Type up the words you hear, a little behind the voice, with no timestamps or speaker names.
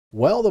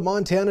Well, the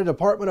Montana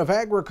Department of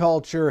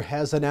Agriculture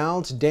has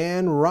announced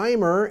Dan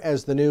Reimer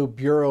as the new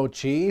bureau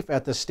chief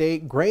at the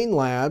state grain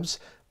labs,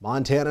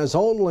 Montana's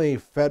only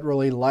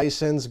federally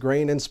licensed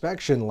grain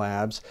inspection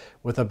labs.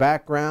 With a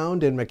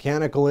background in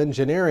mechanical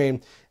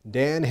engineering,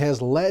 Dan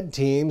has led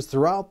teams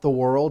throughout the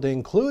world,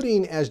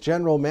 including as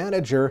general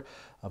manager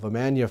of a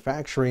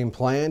manufacturing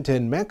plant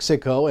in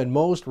Mexico and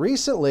most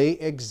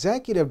recently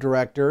executive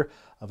director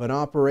of an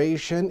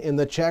operation in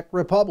the Czech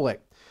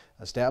Republic.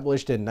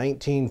 Established in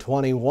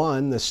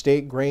 1921, the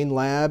State Grain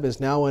Lab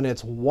is now in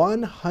its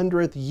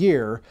 100th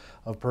year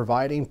of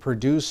providing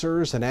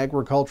producers and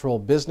agricultural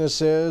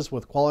businesses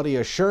with quality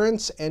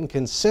assurance and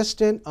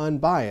consistent,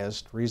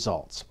 unbiased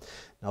results.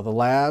 Now, the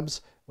labs,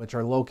 which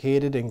are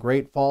located in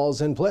Great Falls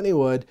and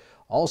Plentywood,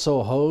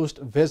 also host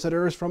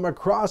visitors from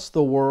across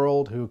the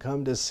world who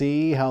come to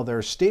see how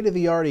their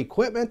state-of-the-art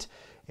equipment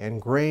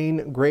and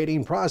grain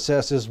grading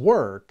processes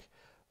work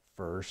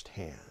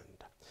firsthand.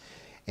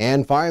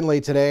 And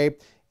finally today,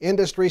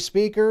 industry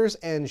speakers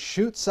and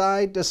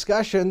chute-side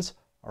discussions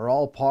are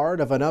all part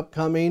of an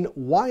upcoming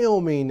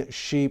Wyoming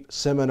sheep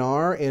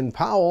seminar in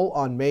Powell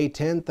on May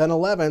 10th and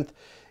 11th.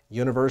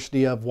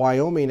 University of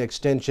Wyoming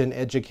Extension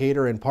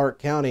educator in Park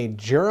County,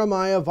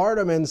 Jeremiah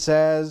Vardaman,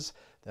 says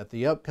that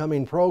the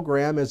upcoming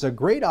program is a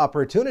great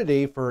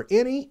opportunity for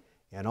any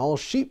and all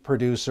sheep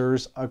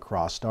producers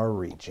across our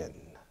region.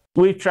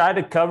 We've tried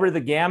to cover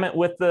the gamut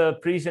with the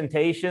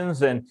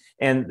presentations and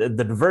the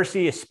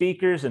diversity of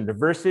speakers and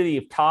diversity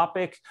of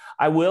topics.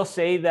 I will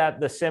say that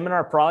the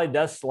seminar probably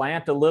does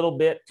slant a little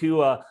bit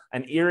to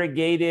an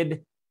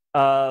irrigated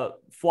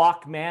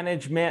flock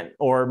management,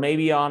 or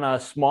maybe on a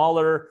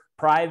smaller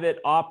private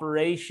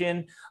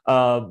operation,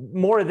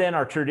 more than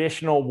our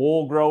traditional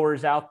wool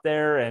growers out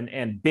there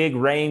and big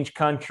range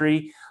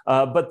country.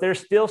 But there's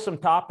still some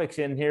topics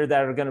in here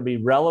that are going to be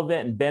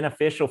relevant and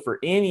beneficial for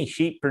any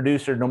sheep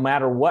producer, no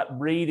matter what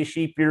breed of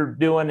sheep you're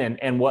doing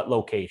and what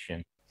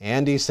location.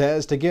 Andy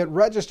says to get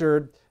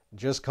registered,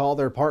 just call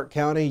their Park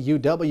County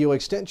UW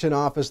Extension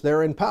office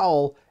there in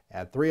Powell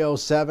at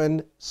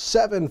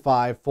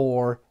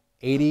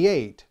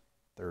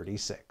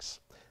 307-754-8836.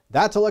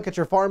 That's a look at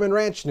your farm and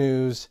ranch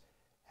news.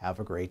 Have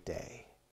a great day.